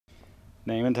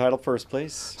Name and title first,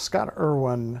 please. Scott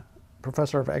Irwin,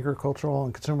 Professor of Agricultural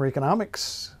and Consumer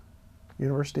Economics,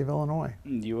 University of Illinois.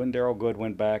 You and Daryl Good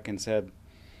went back and said,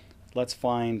 let's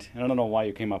find, and I don't know why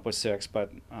you came up with six,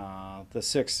 but the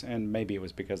six, and maybe it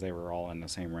was because they were all in the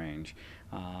same range.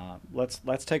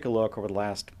 Let's take a look over the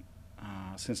last,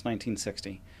 since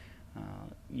 1960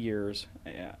 years,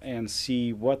 and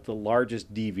see what the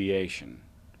largest deviation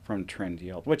from trend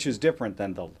yield, which is different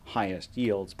than the highest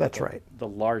yields. That's right. The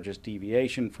largest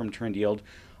deviation from trend yield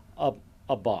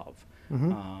above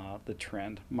the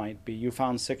trend might be. You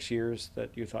found 6 years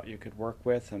that you thought you could work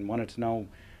with and wanted to know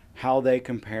how they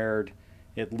compared,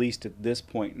 at least at this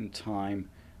point in time,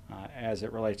 as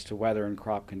it relates to weather and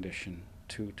crop condition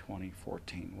to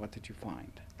 2014. What did you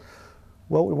find?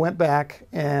 Well, we went back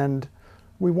and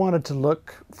we wanted to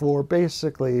look for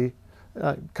basically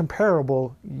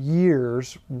comparable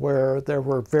years where there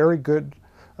were very good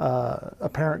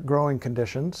apparent growing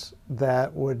conditions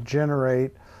that would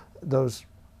generate those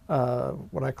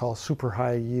what I call super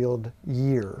high yield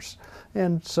years.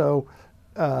 And so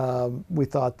we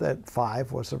thought that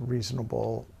 5 was a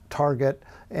reasonable target,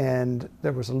 and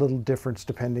there was a little difference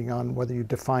depending on whether you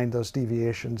defined those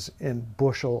deviations in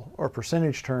bushel or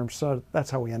percentage terms. So that's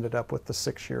how we ended up with the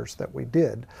 6 years that we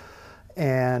did.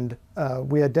 And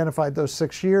we identified those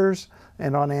 6 years,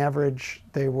 and on average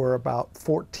they were about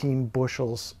 14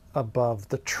 bushels above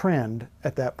the trend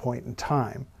at that point in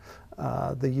time.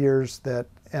 The years that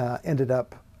ended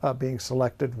up being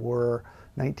selected were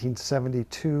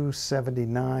 1972,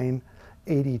 79,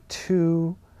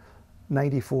 82,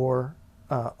 94,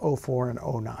 04, and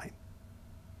 09.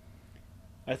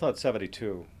 I thought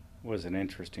 72 was an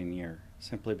interesting year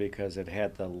simply because it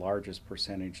had the largest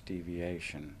percentage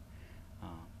deviation.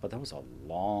 But that was a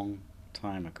long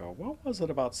time ago. What was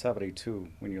it about 72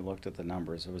 when you looked at the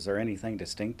numbers? Was there anything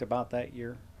distinct about that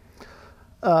year?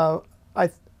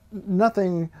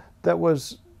 Nothing that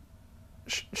was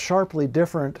sharply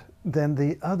different than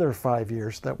the other 5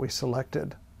 years that we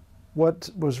selected.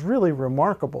 What was really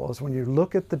remarkable is when you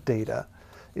look at the data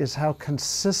is how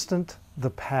consistent the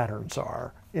patterns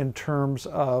are in terms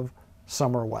of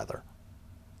summer weather.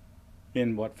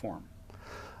 In what form?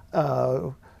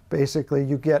 Basically,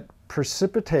 you get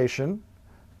precipitation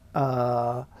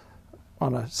on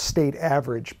a state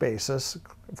average basis.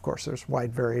 Of course, there's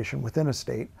wide variation within a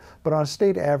state, but on a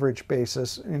state average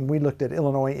basis, and we looked at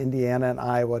Illinois, Indiana, and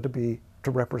Iowa to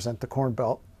represent the Corn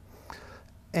Belt.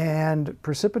 And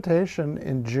precipitation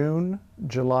in June,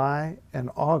 July, and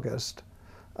August,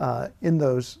 in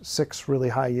those 6 really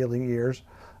high-yielding years,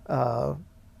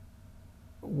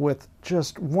 with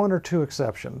just 1 or 2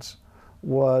 exceptions,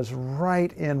 was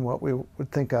right in what we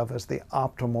would think of as the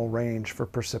optimal range for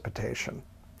precipitation.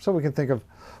 So we can think of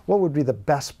what would be the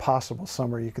best possible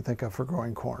summer you could think of for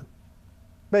growing corn.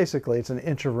 Basically, it's an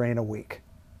inch of rain a week.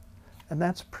 And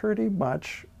that's pretty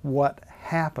much what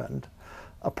happened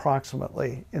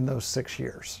approximately in those 6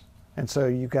 years. And so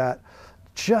you got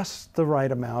just the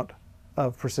right amount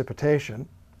of precipitation,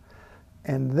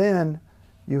 and then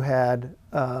you had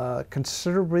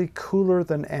considerably cooler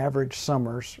than average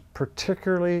summers,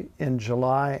 particularly in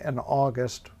July and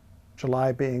August,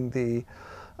 July being the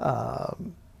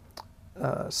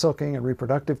silking and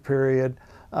reproductive period,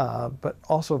 but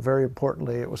also very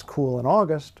importantly, it was cool in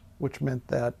August, which meant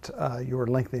that you were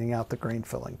lengthening out the grain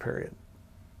filling period.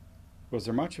 Was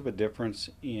there much of a difference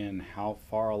in how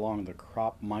far along the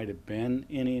crop might have been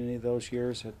in any of those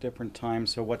years at different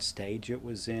times? So what stage it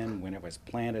was in, when it was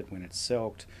planted, when it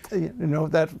silked? You know,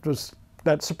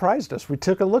 that surprised us. We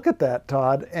took a look at that,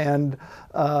 Todd, and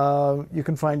you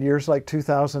can find years like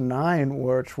 2009,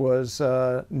 which was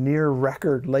near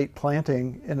record late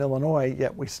planting in Illinois,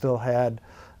 yet we still had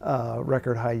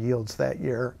record high yields that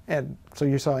year. And so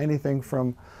you saw anything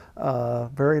from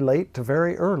very late to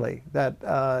very early, that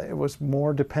it was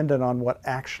more dependent on what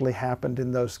actually happened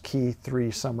in those key 3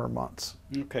 summer months.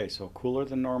 Okay, so cooler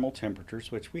than normal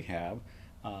temperatures, which we have.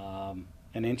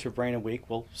 An inch of rain a week.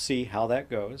 We'll see how that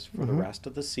goes for the rest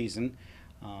of the season.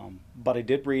 But I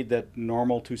did read that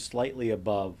normal to slightly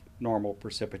above normal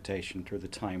precipitation through the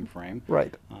time frame.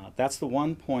 Right. That's the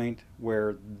one point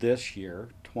where this year,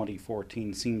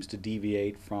 2014, seems to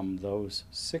deviate from those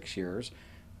 6 years,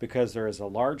 because there is a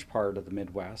large part of the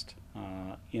Midwest,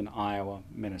 in Iowa,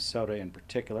 Minnesota in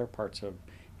particular, parts of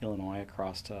Illinois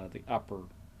across the upper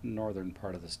northern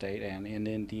part of the state, and in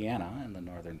Indiana in the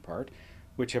northern part,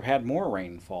 which have had more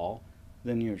rainfall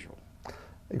than usual.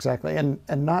 Exactly, and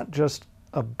not just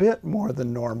a bit more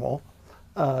than normal,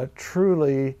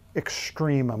 truly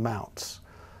extreme amounts.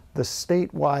 The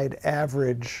statewide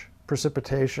average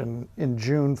precipitation in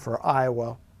June for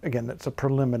Iowa again, it's a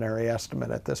preliminary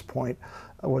estimate at this point,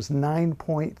 was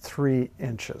 9.3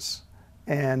 inches.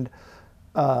 And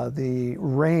the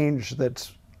range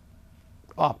that's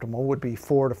optimal would be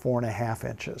 4 to 4.5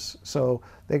 inches. So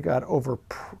they got over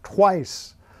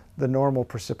twice the normal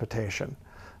precipitation.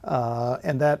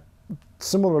 And that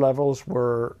similar levels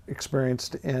were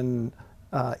experienced in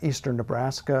eastern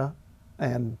Nebraska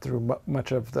and through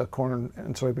much of the corn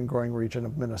and soybean growing region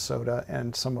of Minnesota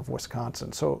and some of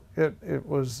Wisconsin. So it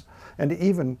was, and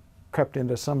even crept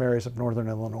into some areas of northern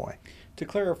Illinois. To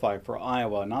clarify, for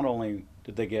Iowa, not only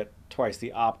did they get twice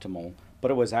the optimal, but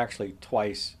it was actually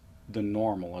twice the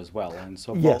normal as well. And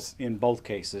so yes, in both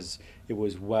cases, it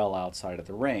was well outside of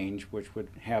the range, which would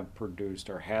have produced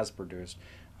or has produced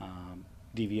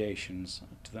deviations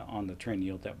on the trend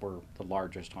yield that were the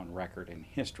largest on record in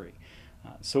history.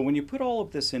 So when you put all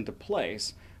of this into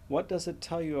place, what does it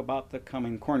tell you about the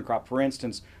coming corn crop? For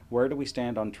instance, where do we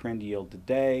stand on trend yield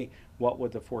today? What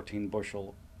would the 14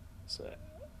 bushel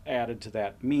added to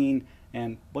that mean?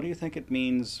 And what do you think it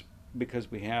means because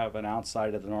we have an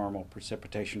outside of the normal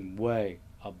precipitation way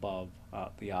above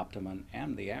the optimum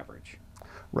and the average?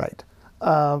 Right.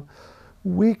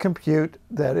 We compute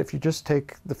that if you just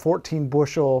take the 14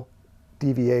 bushel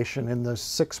deviation in the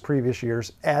 6 previous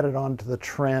years added on to the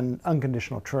trend,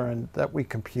 unconditional trend that we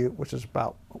compute, which is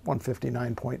about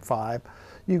 159.5,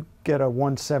 you get a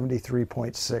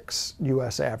 173.6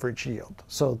 U.S. average yield.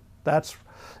 So that's,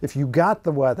 if you got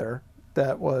the weather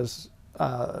that was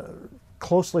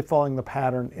closely following the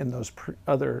pattern in those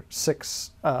other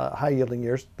 6 high-yielding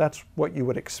years, that's what you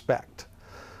would expect.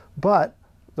 But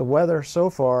the weather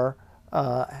so far,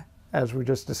 as we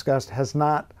just discussed, has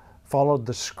not followed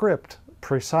the script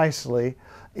precisely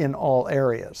in all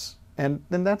areas. And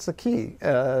then that's the key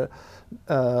that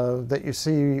you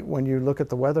see when you look at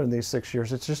the weather in these 6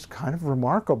 years. It's just kind of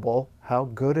remarkable how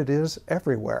good it is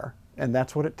everywhere. And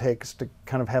that's what it takes to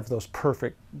kind of have those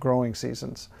perfect growing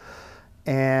seasons.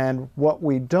 And what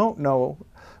we don't know,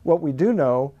 what we do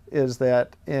know is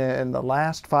that in the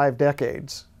last 5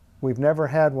 decades, we've never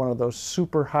had one of those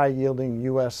super high yielding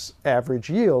U.S. average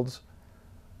yields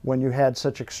when you had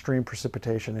such extreme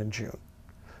precipitation in June.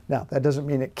 Now, that doesn't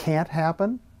mean it can't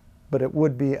happen, but it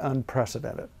would be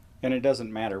unprecedented. And it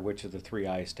doesn't matter which of the 3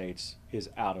 I states is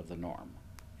out of the norm.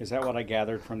 Is that what I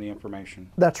gathered from the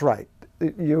information? That's right.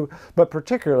 But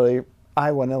particularly,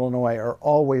 Iowa and Illinois are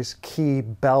always key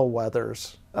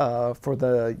bellwethers for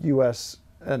the U.S.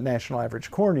 National average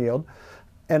corn yield.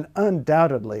 And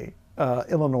undoubtedly,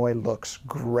 Illinois looks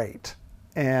great.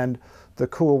 And the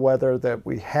cool weather that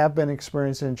we have been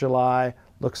experiencing in July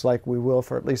looks like we will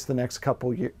for at least the next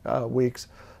couple weeks.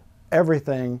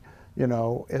 Everything,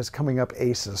 is coming up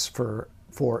aces for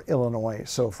Illinois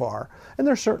so far. And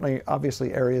there's certainly,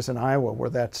 obviously, areas in Iowa where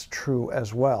that's true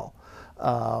as well.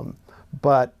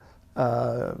 But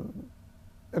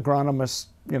agronomists,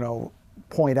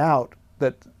 point out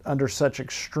that under such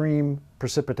extreme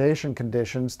precipitation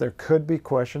conditions, there could be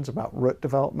questions about root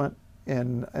development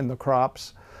in the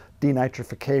crops,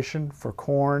 denitrification for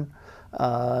corn,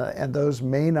 and those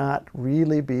may not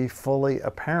really be fully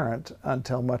apparent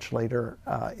until much later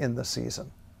in the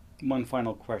season. One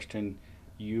final question.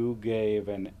 You gave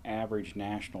an average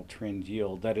national trend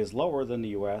yield that is lower than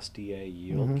the USDA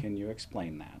yield. Mm-hmm. Can you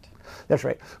explain that? That's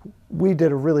right. We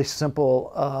did a really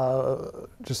simple,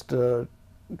 just a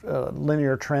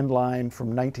linear trend line from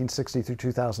 1960 through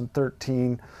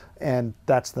 2013, and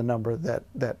that's the number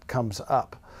that comes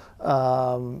up.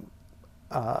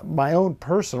 My own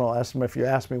personal estimate, if you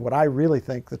ask me what I really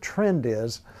think the trend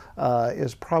is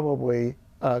probably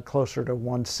closer to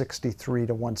 163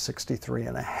 to 163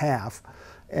 and a half.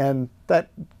 And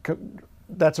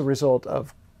that's a result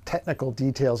of technical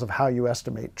details of how you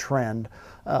estimate trend.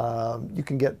 You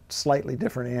can get slightly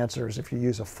different answers if you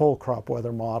use a full crop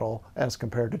weather model as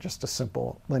compared to just a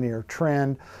simple linear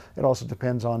trend. It also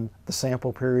depends on the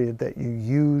sample period that you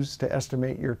use to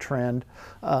estimate your trend.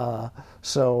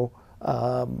 So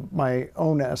my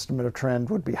own estimate of trend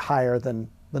would be higher than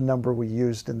the number we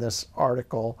used in this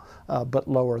article, but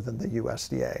lower than the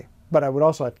USDA. But I would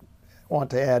also want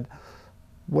to add,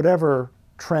 whatever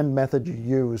trend method you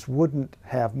use wouldn't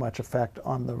have much effect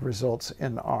on the results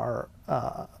in our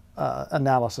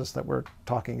analysis that we're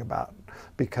talking about,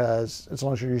 because as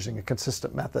long as you're using a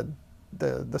consistent method,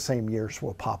 the same years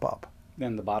will pop up.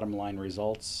 Then the bottom line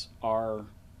results are?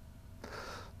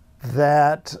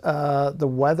 That the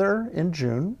weather in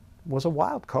June was a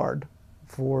wild card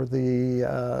for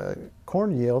the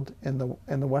corn yield in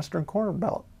the Western Corn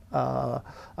Belt.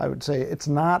 I would say it's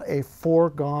not a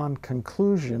foregone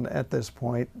conclusion at this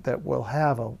point that we'll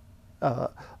have a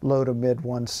low to mid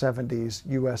 170s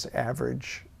U.S.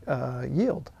 average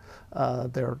yield.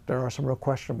 There are some real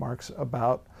question marks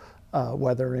about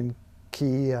weather in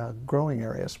key growing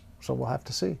areas, so we'll have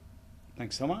to see.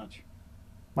 Thanks so much.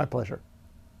 My pleasure.